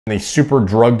the super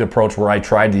drugged approach where I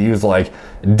tried to use like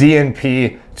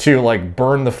DNP to like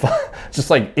burn the just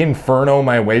like inferno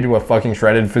my way to a fucking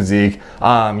shredded physique,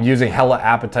 using hella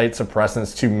appetite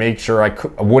suppressants to make sure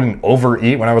I wouldn't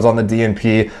overeat when I was on the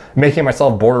DNP, making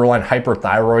myself borderline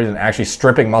hyperthyroid and actually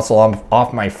stripping muscle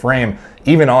off my frame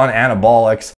even on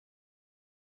anabolics.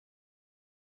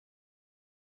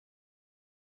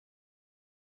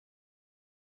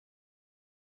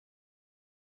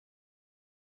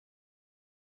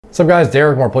 What's up guys,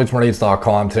 Derek,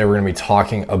 moreplates.com. Today we're going to be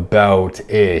talking about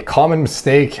a common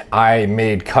mistake I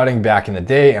made cutting back in the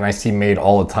day and I see made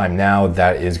all the time now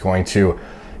that is going to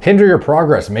hinder your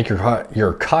progress, make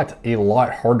your cut a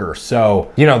lot harder.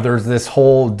 So, you know, there's this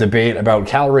whole debate about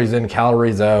calories in,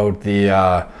 calories out,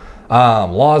 the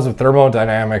laws of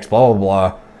thermodynamics, blah, blah,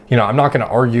 blah. You know, I'm not going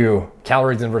to argue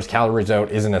calories in versus calories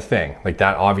out isn't a thing. Like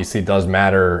that obviously does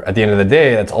matter. At the end of the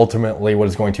day, that's ultimately what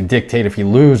is going to dictate if you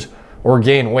lose or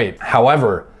gain weight.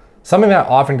 However, something that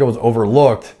often goes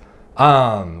overlooked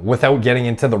without getting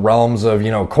into the realms of,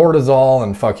 you know, cortisol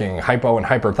and fucking hypo and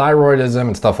hyperthyroidism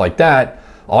and stuff like that,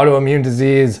 autoimmune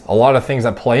disease, a lot of things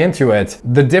that play into it,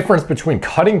 the difference between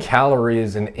cutting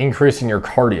calories and increasing your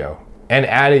cardio and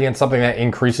adding in something that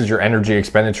increases your energy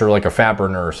expenditure like a fat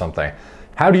burner or something.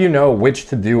 How do you know which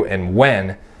to do and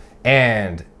when?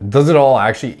 And does it all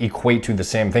actually equate to the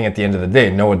same thing at the end of the day?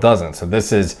 No, it doesn't. So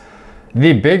this is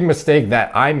the big mistake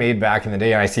that I made back in the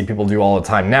day and I see people do all the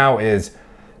time now is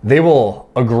they will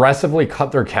aggressively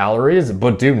cut their calories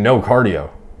but do no cardio,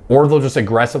 or they'll just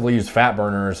aggressively use fat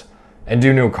burners and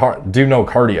do no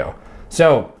cardio.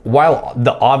 So while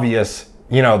the obvious,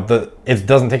 you know, it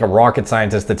doesn't take a rocket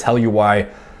scientist to tell you why,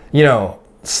 you know,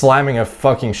 slamming a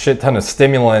fucking shit ton of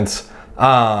stimulants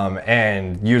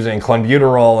and using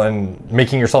clenbuterol and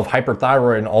making yourself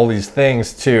hyperthyroid and all these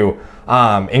things to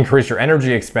increase your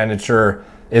energy expenditure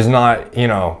is not, you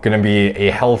know, going to be a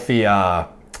healthy, not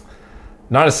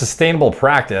a sustainable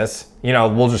practice. You know,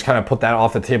 we'll just kind of put that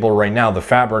off the table right now, the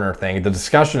fat burner thing. The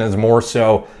discussion is more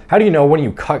so, how do you know when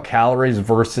you cut calories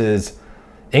versus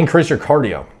increase your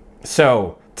cardio?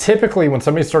 So typically when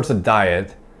somebody starts a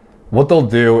diet, what they'll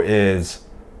do is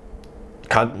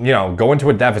go into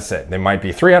a deficit. They might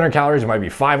be 300 calories, it might be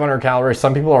 500 calories.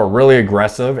 Some people are really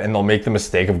aggressive and they'll make the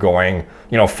mistake of going,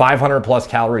 500 plus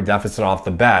calorie deficit off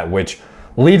the bat, which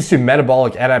leads to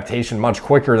metabolic adaptation much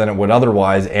quicker than it would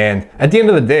otherwise. And at the end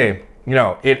of the day,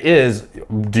 it is,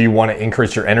 do you want to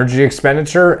increase your energy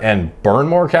expenditure and burn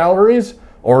more calories?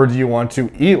 Or do you want to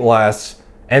eat less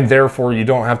and therefore you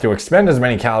don't have to expend as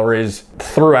many calories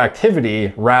through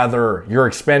activity, rather you're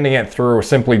expending it through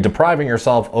simply depriving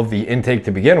yourself of the intake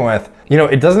to begin with?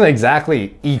 It doesn't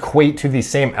exactly equate to the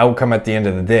same outcome at the end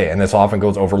of the day, and this often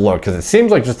goes overlooked because it seems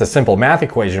like just a simple math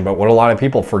equation, but what a lot of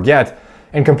people forget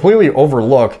and completely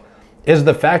overlook is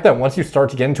the fact that once you start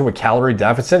to get into a calorie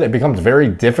deficit, it becomes very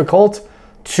difficult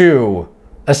to,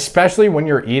 especially when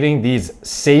you're eating these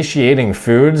satiating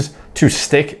foods, to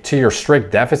stick to your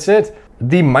strict deficit.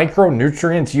 The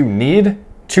micronutrients you need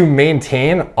to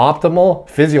maintain optimal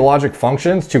physiologic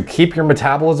functions, to keep your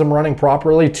metabolism running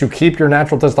properly, to keep your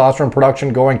natural testosterone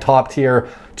production going top tier,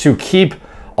 to keep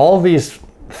all these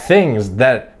things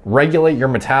that regulate your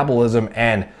metabolism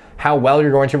and how well you're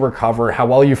going to recover, how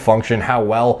well you function, how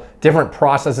well different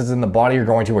processes in the body are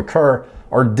going to occur,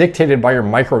 are dictated by your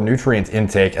micronutrient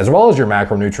intake as well as your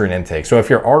macronutrient intake. So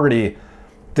if you're already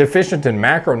deficient in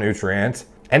macronutrients,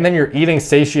 and then you're eating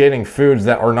satiating foods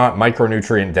that are not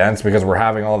micronutrient dense, because we're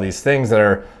having all these things that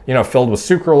are, filled with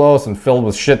sucralose and filled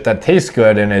with shit that tastes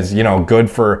good and is, good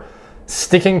for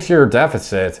sticking to your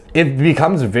deficit, it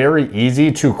becomes very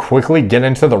easy to quickly get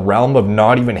into the realm of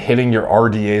not even hitting your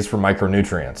RDAs for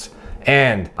micronutrients.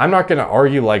 And I'm not gonna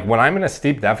argue, like, when I'm in a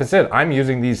steep deficit, I'm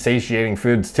using these satiating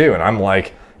foods too. And I'm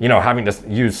like, having to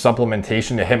use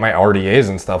supplementation to hit my RDAs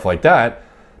and stuff like that,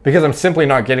 because I'm simply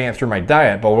not getting it through my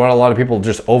diet. But what a lot of people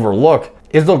just overlook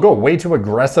is they'll go way too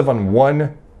aggressive on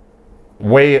one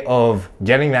way of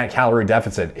getting that calorie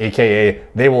deficit, AKA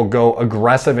they will go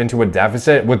aggressive into a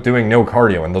deficit with doing no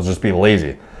cardio and they'll just be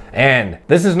lazy. And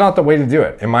this is not the way to do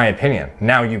it, in my opinion.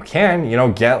 Now you can,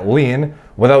 get lean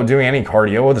without doing any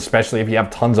cardio, especially if you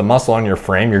have tons of muscle on your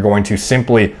frame. You're going to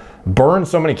simply burn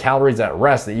so many calories at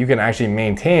rest that you can actually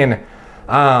maintain,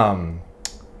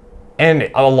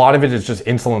 and a lot of it is just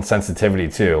insulin sensitivity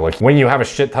too. Like when you have a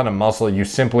shit ton of muscle, you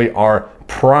simply are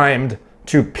primed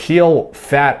to peel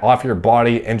fat off your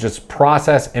body and just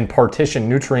process and partition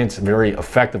nutrients very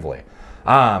effectively.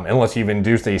 Unless you've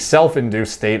induced a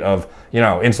self-induced state of,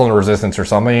 insulin resistance or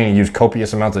something, and you use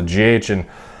copious amounts of GH and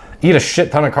eat a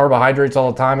shit ton of carbohydrates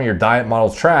all the time and your diet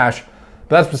model's trash.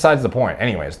 but that's besides the point.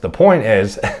 Anyways, the point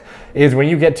is, is when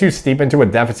you get too steep into a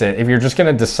deficit, if you're just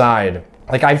gonna decide,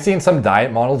 like I've seen some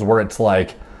diet models where it's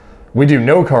like, we do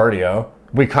no cardio,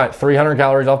 we cut 300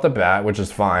 calories off the bat, which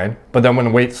is fine, but then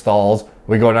when weight stalls,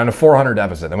 we go down to 400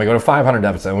 deficit, then we go to 500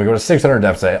 deficit, and we go to 600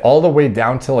 deficit, all the way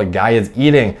down till a guy is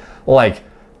eating like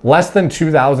less than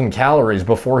 2,000 calories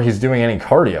before he's doing any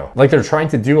cardio. Like they're trying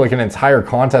to do like an entire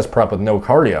contest prep with no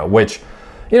cardio, which,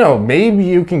 you know, maybe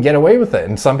you can get away with it,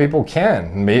 and some people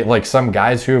can. Like some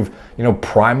guys who've, you know,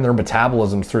 primed their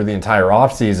metabolisms through the entire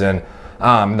off season,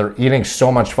 they're eating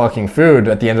so much fucking food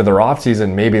at the end of their off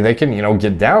season, maybe they can, you know,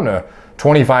 get down to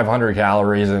 2,500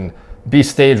 calories and be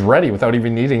stage ready without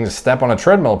even needing to step on a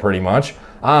treadmill pretty much.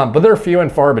 But they're few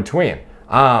and far between.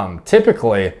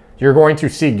 Typically, you're going to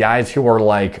see guys who are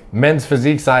like men's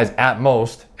physique size at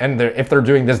most, and if they're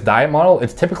doing this diet model,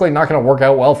 it's typically not gonna work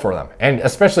out well for them. And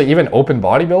especially even open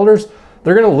bodybuilders,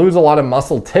 they're gonna lose a lot of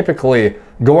muscle typically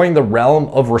going the realm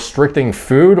of restricting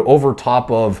food over top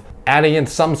of adding in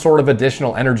some sort of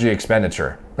additional energy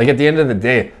expenditure. Like at the end of the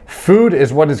day, food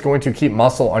is what is going to keep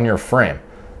muscle on your frame.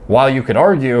 While you could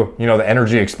argue, you know, the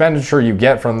energy expenditure you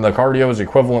get from the cardio is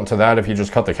equivalent to that if you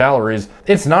just cut the calories,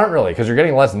 it's not really, because you're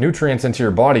getting less nutrients into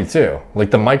your body too.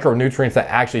 Like the micronutrients that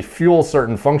actually fuel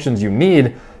certain functions you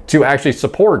need to actually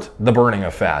support the burning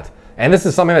of fat. And this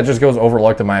is something that just goes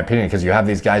overlooked in my opinion, because you have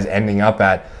these guys ending up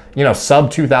at, you know, sub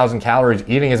 2,000 calories,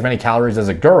 eating as many calories as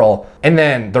a girl, and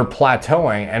then they're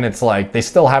plateauing, and it's like they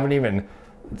still haven't even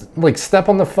like step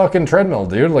on the fucking treadmill,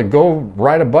 dude. Like go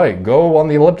ride a bike, go on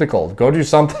the elliptical, go do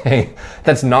something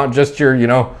that's not just your, you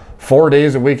know, 4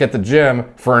 days a week at the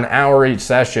gym for an hour each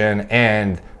session,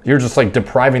 and you're just like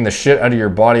depriving the shit out of your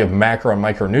body of macro and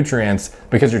micronutrients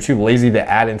because you're too lazy to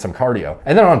add in some cardio.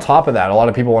 And then on top of that, a lot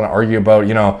of people want to argue about,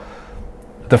 you know,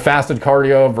 the fasted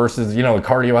cardio versus, you know, the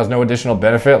cardio has no additional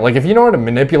benefit. Like if you know how to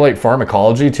manipulate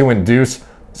pharmacology to induce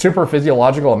super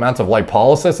physiological amounts of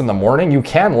lipolysis in the morning, you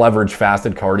can leverage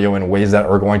fasted cardio in ways that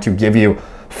are going to give you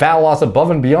fat loss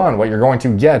above and beyond what you're going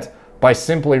to get by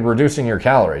simply reducing your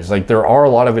calories. Like there are a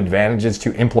lot of advantages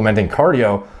to implementing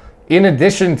cardio in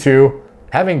addition to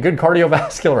having good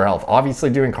cardiovascular health. Obviously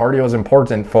doing cardio is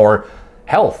important for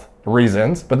health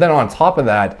reasons, but then on top of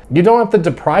that, you don't have to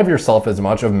deprive yourself as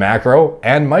much of macro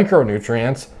and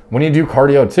micronutrients when you do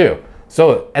cardio too.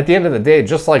 So at the end of the day,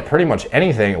 just like pretty much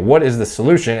anything, what is the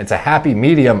solution? It's a happy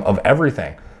medium of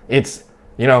everything. It's,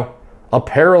 you know, a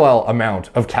parallel amount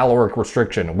of caloric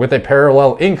restriction with a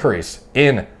parallel increase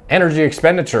in energy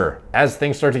expenditure as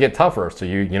things start to get tougher. So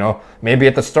you know, maybe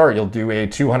at the start you'll do a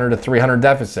 200 to 300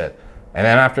 deficit. And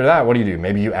then after that, what do?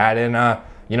 Maybe you add in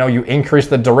you know, you increase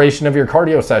the duration of your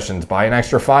cardio sessions by an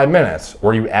extra 5 minutes,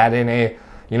 or you add in a,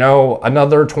 you know,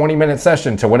 another 20-minute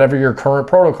session to whatever your current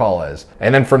protocol is.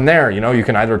 And then from there, you know, you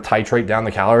can either titrate down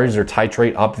the calories or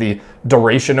titrate up the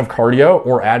duration of cardio,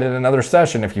 or add in another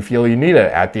session if you feel you need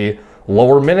it at the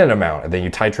lower minute amount, and then you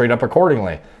titrate up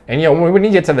accordingly. And, you know, when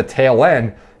you get to the tail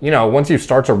end, you know, once you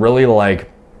start to really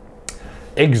like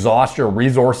exhaust your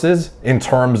resources in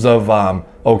terms of,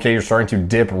 okay, you're starting to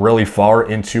dip really far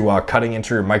into cutting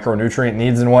into your micronutrient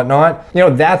needs and whatnot, you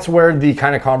know, that's where the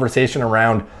kind of conversation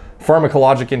around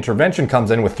pharmacologic intervention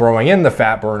comes in, with throwing in the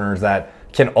fat burners that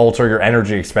can alter your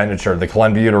energy expenditure, the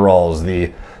clenbuterols,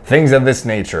 the things of this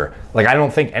nature. Like, I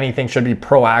don't think anything should be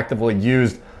proactively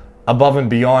used above and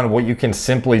beyond what you can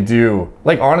simply do.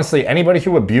 Like, honestly, anybody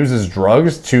who abuses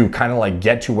drugs to kind of like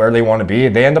get to where they want to be,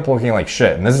 they end up looking like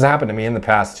shit. And this has happened to me in the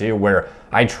past too, where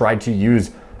I tried to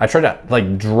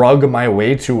like drug my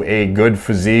way to a good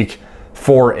physique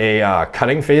for a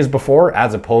cutting phase before,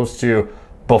 as opposed to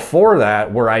before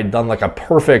that, where I'd done like a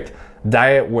perfect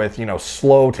diet with, you know,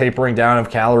 slow tapering down of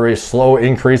calories, slow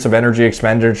increase of energy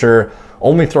expenditure,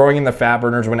 only throwing in the fat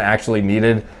burners when actually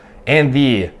needed. And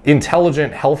the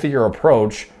intelligent, healthier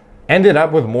approach ended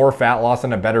up with more fat loss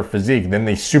and a better physique than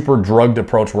the super drugged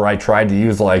approach where I tried to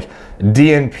use like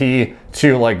DNP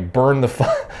to like burn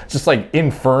just like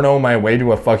inferno my way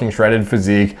to a fucking shredded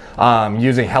physique,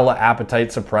 using hella appetite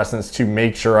suppressants to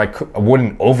make sure I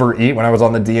wouldn't overeat when I was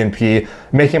on the DNP,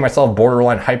 making myself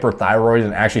borderline hyperthyroid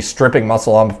and actually stripping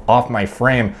muscle off my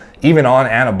frame, even on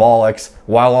anabolics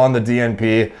while on the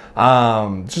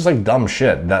DNP. Just like dumb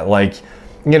shit that, like,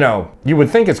 you know, you would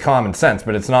think it's common sense,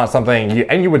 but it's not something,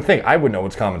 and you would think I would know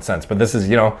it's common sense, but this is,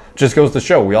 you know, just goes to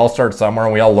show we all start somewhere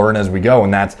and we all learn as we go.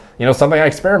 And that's, you know, something I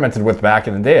experimented with back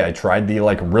in the day. I tried the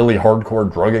like really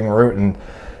hardcore drugging route, and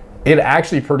it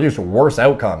actually produced worse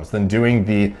outcomes than doing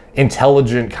the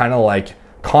intelligent kind of like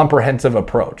comprehensive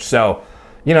approach. So,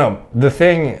 you know, the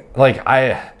thing, like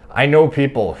I know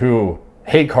people who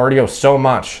hate cardio so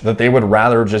much that they would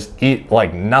rather just eat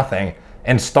like nothing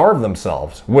and starve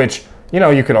themselves, which, you know,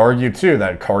 you could argue too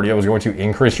that cardio is going to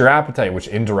increase your appetite, which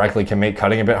indirectly can make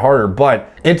cutting a bit harder.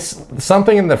 But it's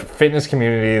something in the fitness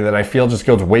community that I feel just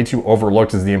goes way too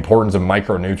overlooked, is the importance of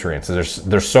micronutrients.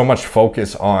 There's so much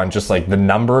focus on just like the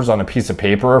numbers on a piece of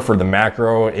paper for the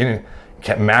macros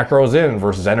in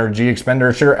versus energy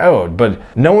expenditure out, but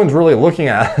no one's really looking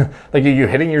at like, are you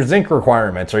hitting your zinc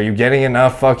requirements? Are you getting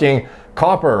enough fucking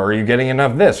copper? Are you getting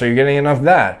enough this? Are you getting enough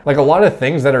that? Like a lot of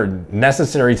things that are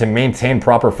necessary to maintain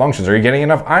proper functions. Are you getting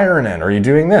enough iron in? Are you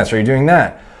doing this? Are you doing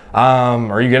that?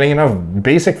 Are you getting enough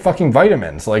basic fucking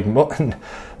vitamins? Like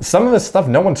some of this stuff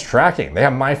no one's tracking. They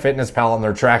have MyFitnessPal and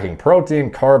they're tracking protein,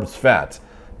 carbs, fats,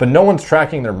 but no one's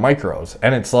tracking their micros.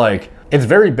 And it's like, it's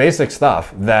very basic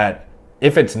stuff that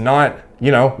if it's not,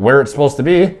 you know, where it's supposed to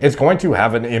be, it's going to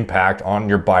have an impact on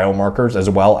your biomarkers as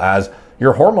well as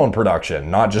your hormone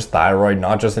production, not just thyroid,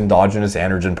 not just endogenous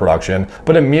androgen production,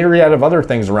 but a myriad of other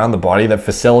things around the body that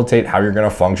facilitate how you're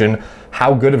gonna function,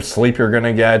 how good of sleep you're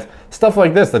gonna get, stuff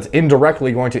like this that's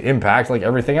indirectly going to impact like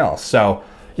everything else. So,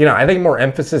 you know, I think more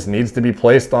emphasis needs to be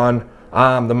placed on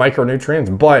the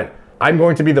micronutrients, but I'm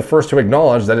going to be the first to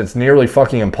acknowledge that it's nearly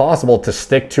fucking impossible to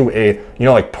stick to a, you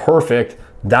know, like perfect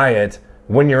diet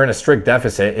when you're in a strict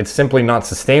deficit. It's simply not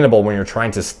sustainable when you're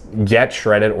trying to get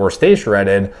shredded or stay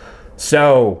shredded.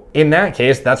 So in that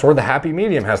case, that's where the happy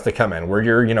medium has to come in, where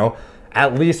you're, you know,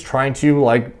 at least trying to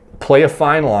like play a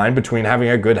fine line between having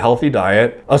a good healthy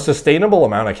diet, a sustainable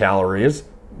amount of calories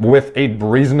with a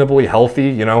reasonably healthy,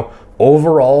 you know,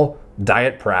 overall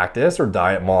diet practice or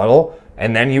diet model,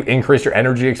 and then you increase your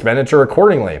energy expenditure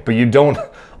accordingly. But you don't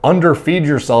underfeed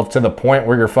yourself to the point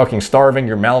where you're fucking starving,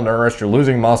 you're malnourished, you're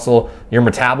losing muscle, your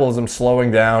metabolism's slowing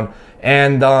down,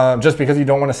 and just because you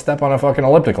don't want to step on a fucking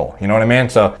elliptical, you know what I mean?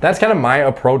 So that's kind of my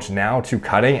approach now to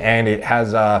cutting, and it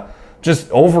has just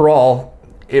overall,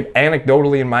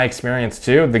 anecdotally in my experience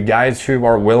too, the guys who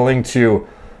are willing to,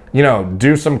 you know,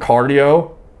 do some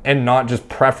cardio and not just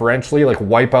preferentially like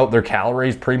wipe out their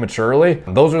calories prematurely,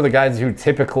 those are the guys who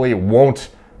typically won't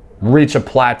reach a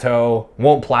plateau,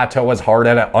 won't plateau as hard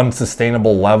at an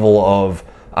unsustainable level of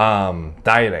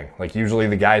dieting. Like usually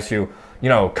the guys who, you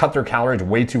know, cut their calories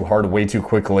way too hard, way too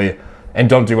quickly, and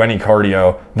don't do any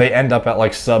cardio, they end up at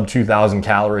like sub 2,000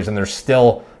 calories and they're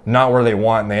still not where they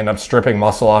want, and they end up stripping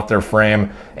muscle off their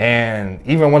frame. And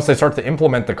even once they start to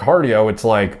implement the cardio, it's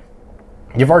like,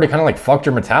 you've already kind of like fucked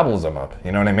your metabolism up,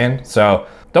 you know what I mean? So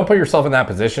don't put yourself in that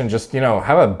position. Just, you know,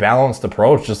 have a balanced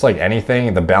approach. Just like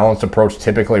anything, the balanced approach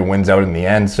typically wins out in the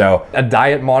end. So a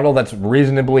diet model that's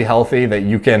reasonably healthy, that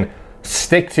you can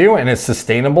stick to and is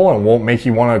sustainable and won't make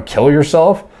you want to kill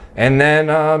yourself. And then,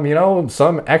 you know,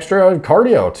 some extra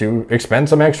cardio to expend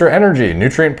some extra energy.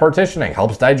 Nutrient partitioning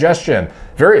helps digestion.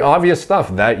 Very obvious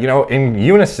stuff that, you know, in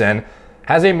unison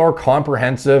has a more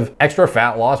comprehensive extra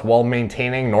fat loss while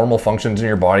maintaining normal functions in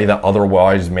your body that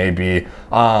otherwise may be,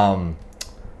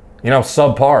 you know,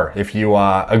 subpar if you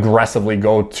aggressively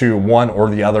go to one or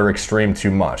the other extreme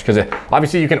too much. Because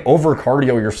obviously you can over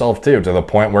cardio yourself too, to the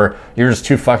point where you're just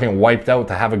too fucking wiped out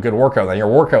to have a good workout. Then your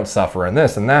workouts suffer and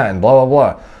this and that and blah,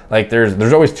 blah, blah. Like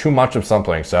there's always too much of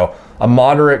something. So a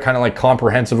moderate kind of like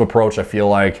comprehensive approach, I feel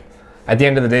like at the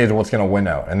end of the day is what's going to win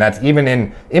out. And that's even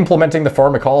in implementing the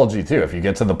pharmacology too. If you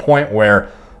get to the point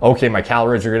where, okay, my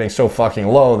calories are getting so fucking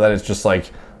low that it's just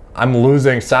like, I'm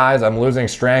losing size, I'm losing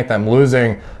strength, I'm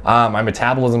losing, my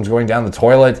metabolism's going down the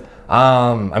toilet,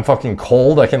 I'm fucking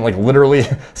cold, I can like literally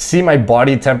see my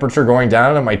body temperature going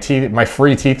down and my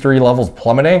free T3 levels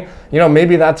plummeting. You know,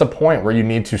 maybe that's a point where you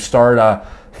need to start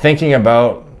thinking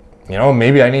about, you know,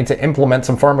 maybe I need to implement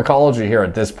some pharmacology here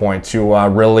at this point to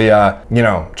really, you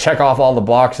know, check off all the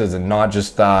boxes and not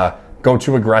just go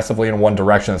too aggressively in one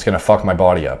direction that's gonna fuck my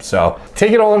body up. So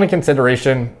take it all into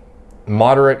consideration.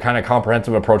 Moderate kind of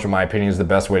comprehensive approach, in my opinion, is the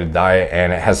best way to diet,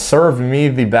 and it has served me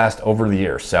the best over the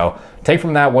years. So take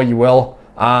from that what you will.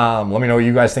 Let me know what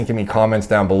you guys think in the comments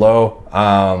down below.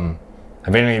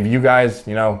 Have any of you guys,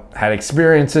 you know, had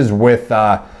experiences with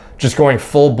just going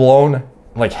full blown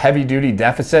like heavy duty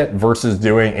deficit versus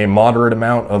doing a moderate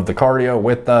amount of the cardio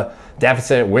with the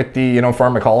deficit, with the, you know,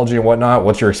 pharmacology and whatnot?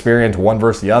 What's your experience one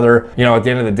versus the other? You know, at the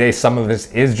end of the day, some of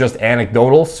this is just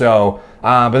anecdotal. So,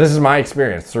 but this is my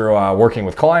experience through working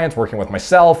with clients, working with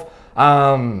myself.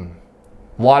 A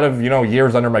lot of, you know,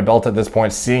 years under my belt at this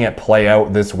point, seeing it play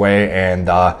out this way. And,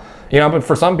 you know, but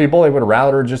for some people, they would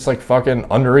rather just like fucking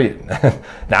undereat.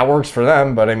 That works for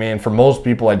them. But I mean, for most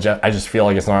people, I just feel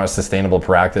like it's not a sustainable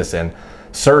practice, and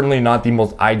certainly not the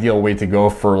most ideal way to go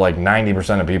for like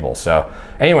 90% of people. So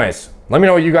anyways, let me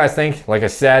know what you guys think. Like I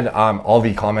said, all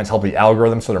the comments help the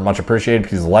algorithm, so they're much appreciated.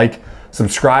 Please like,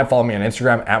 subscribe, follow me on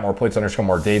Instagram at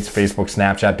moreplates_more_dates, Facebook,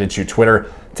 Snapchat, BitChute,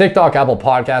 Twitter, TikTok, Apple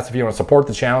Podcasts. If you want to support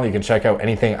the channel, you can check out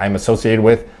anything I'm associated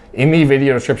with in the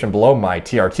video description below. My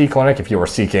TRT clinic, if you are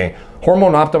seeking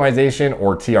hormone optimization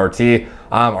or TRT,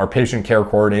 our patient care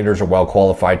coordinators are well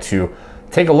qualified to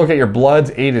take a look at your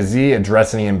bloods A to Z,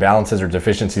 address any imbalances or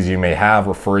deficiencies you may have,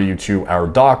 refer you to our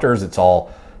doctors. It's all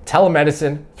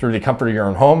telemedicine through the comfort of your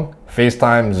own home,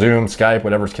 FaceTime, Zoom, Skype,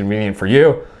 whatever's convenient for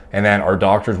you. And then our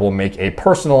doctors will make a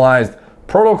personalized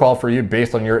protocol for you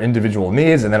based on your individual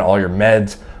needs, and then all your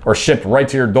meds are shipped right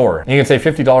to your door. And you can save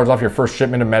 $50 off your first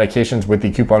shipment of medications with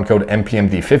the coupon code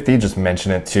MPMD50. Just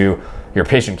mention it to your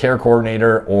patient care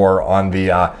coordinator or on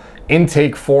the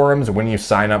intake forums when you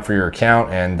sign up for your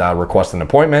account and request an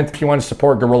appointment. If you want to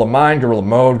support Gorilla Mind, Gorilla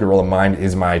Mode, Gorilla Mind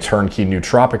is my turnkey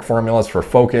nootropic formulas for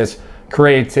focus,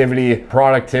 creativity,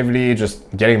 productivity,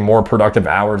 just getting more productive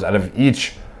hours out of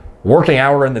each working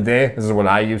hour in the day. This is what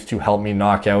I use to help me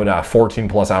knock out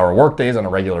 14+ hour work days on a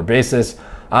regular basis.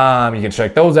 You can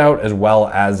check those out, as well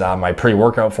as my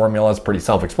pre-workout formulas. Pretty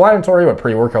self-explanatory what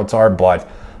pre-workouts are, but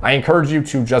I encourage you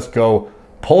to just go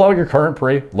pull out your current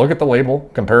pre, look at the label,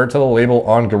 compare it to the label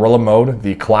on Gorilla Mode,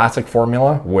 the classic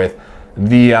formula with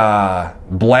the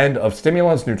blend of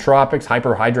stimulants, nootropics,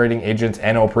 hyperhydrating agents,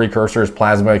 NO precursors,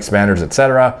 plasma expanders,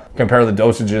 etc. Compare the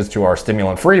dosages to our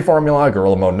stimulant-free formula,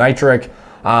 Gorilla Mode Nitric,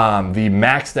 the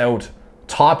maxed out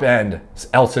top end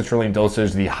L-citrulline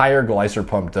dosage, the higher glycer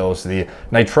pump dose, the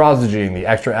nitrosogene, the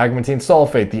extra agmatine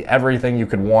sulfate, the everything you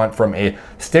could want from a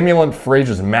stimulant-free,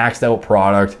 just maxed out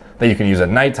product that you can use at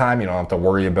nighttime. You don't have to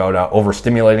worry about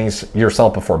overstimulating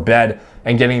yourself before bed,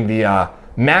 and getting the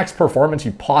max performance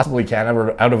you possibly can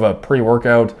out of a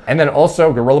pre-workout. And then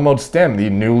also Gorilla Mode Stim, the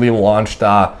newly launched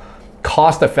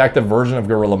cost-effective version of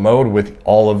Gorilla Mode with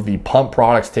all of the pump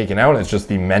products taken out. It's just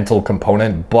the mental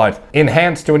component, but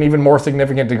enhanced to an even more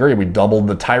significant degree. We doubled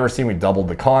the tyrosine, we doubled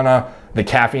the Kana, the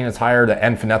caffeine is higher, the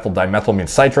N-phenyl dimethylamine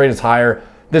citrate is higher.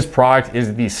 This product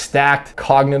is the stacked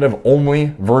cognitive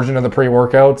only version of the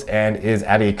pre-workouts and is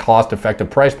at a cost-effective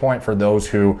price point for those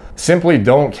who simply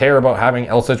don't care about having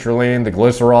L-citrulline, the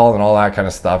glycerol, and all that kind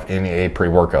of stuff in a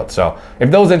pre-workout. So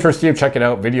if those interest you, check it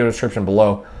out, video description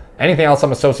below. Anything else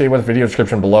I'm associated with, video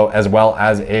description below, as well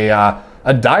as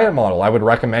a diet model I would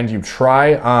recommend you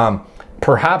try.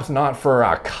 Perhaps not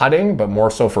for cutting, but more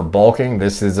so for bulking.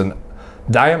 This is a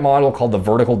diet model called the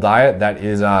Vertical Diet that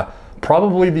is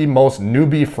probably the most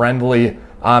newbie-friendly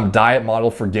diet model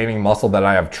for gaining muscle that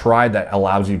I have tried, that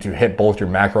allows you to hit both your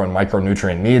macro and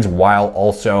micronutrient needs while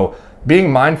also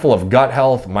being mindful of gut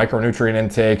health, micronutrient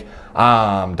intake,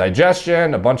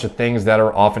 digestion, a bunch of things that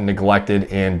are often neglected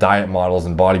in diet models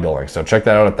and bodybuilding. So check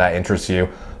that out if that interests you.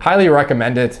 Highly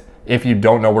recommend it if you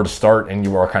don't know where to start and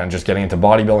you are kind of just getting into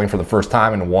bodybuilding for the first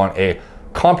time and want a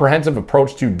comprehensive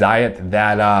approach to diet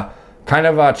that kind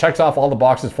of checks off all the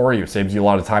boxes for you, saves you a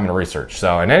lot of time and research.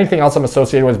 So, and anything else I'm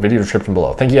associated with, video description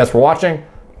below. Thank you guys for watching.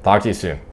 Talk to you soon.